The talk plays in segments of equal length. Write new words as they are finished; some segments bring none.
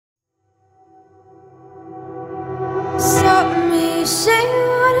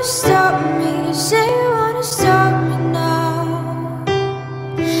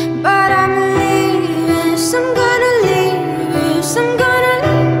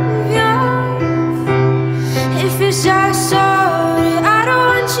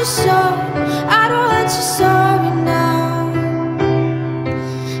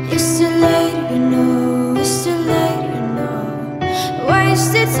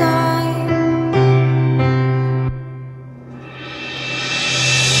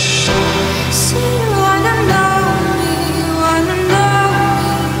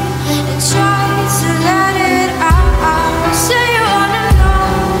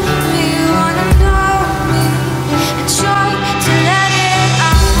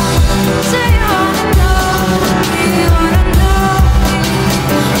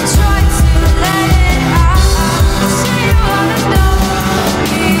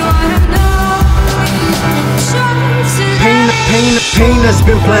has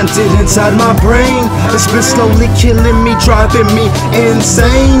been planted inside my brain. It's been slowly killing me, driving me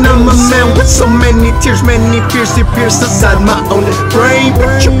insane. I'm a man with so many tears, many fears, it pierce inside my own brain.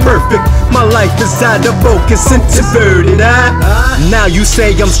 Picture perfect, my life is out of focus and diverted. Now you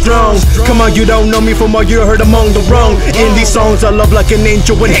say I'm strong. Come on, you don't know me from what you heard among the wrong. In these songs I love like an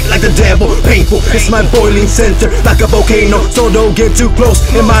angel and hate like the devil. Painful, it's my boiling center like a volcano. So don't get too close,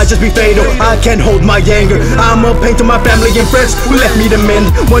 it might just be fatal. I can't hold my anger, I'm a pain to my family and friends who left me to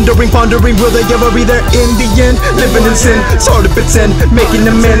mend. Wondering, pondering, will they ever be there in the end? Living in sin, sort of pretend, making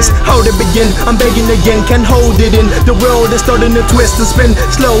amends. How to begin? I'm begging again, can't hold it in. The world is starting to twist and spin,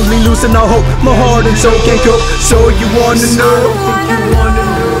 slowly losing all hope. My heart and soul can't cope. So you wanna know? You wanna know?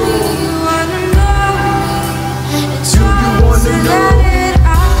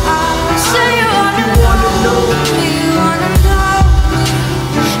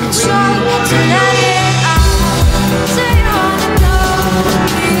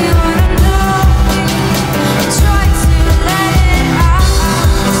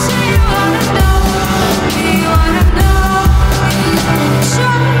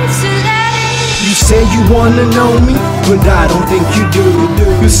 You say you wanna know me, but I don't think you do.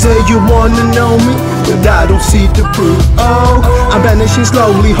 You say you wanna know me, but I don't see the proof. Oh, I'm vanishing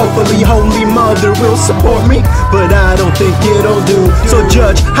slowly, hopefully Holy Mother will support me, but I don't think it'll do. So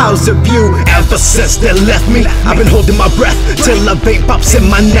judge, how's the view? Ever since they left me, I've been holding my breath till a vein pops in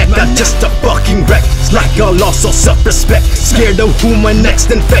my neck. I'm just a fucking wreck, it's like I lost all self-respect. Scared of who my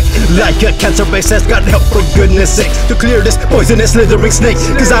next infect, like a cancer base has got help for goodness sake. To clear this poisonous slithering snake,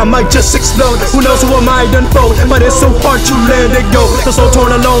 cause I might just explode. Who knows who I might unfold, but it's so hard to let it go. The soul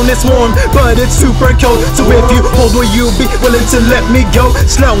torn alone, it's warm, but it's super cold. So if you hold, will you be willing to let me go?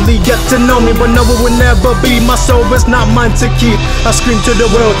 Slowly get to know me, but no one will never be. My soul is not mine to keep, I scream to the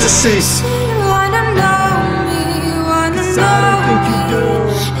world to see. You wanna know me, you wanna know me,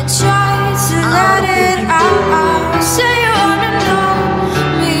 and try to let it out. Say you wanna know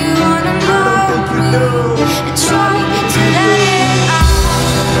me, you wanna know me, and try to let it out.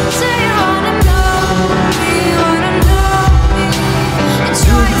 Say you wanna know me, you wanna know me, and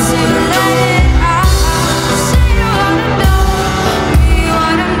try to let it out. Say you wanna know me, you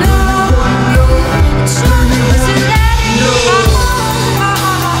wanna know me, and try to let it out.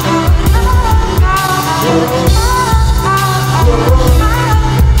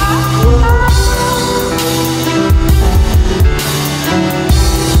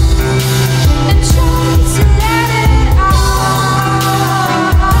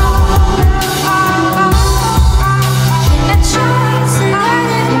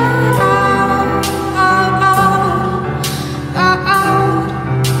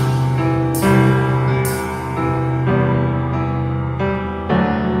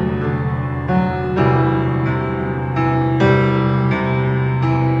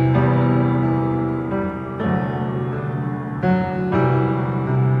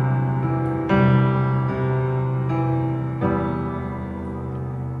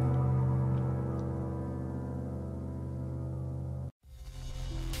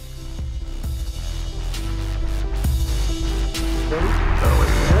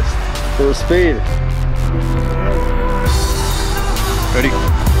 Full speed. Ready?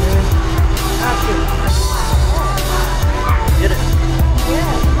 Action. Get it.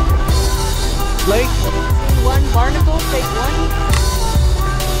 Yeah. Blake. Scene one, Barnacle, take one.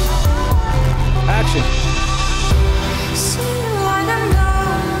 Action.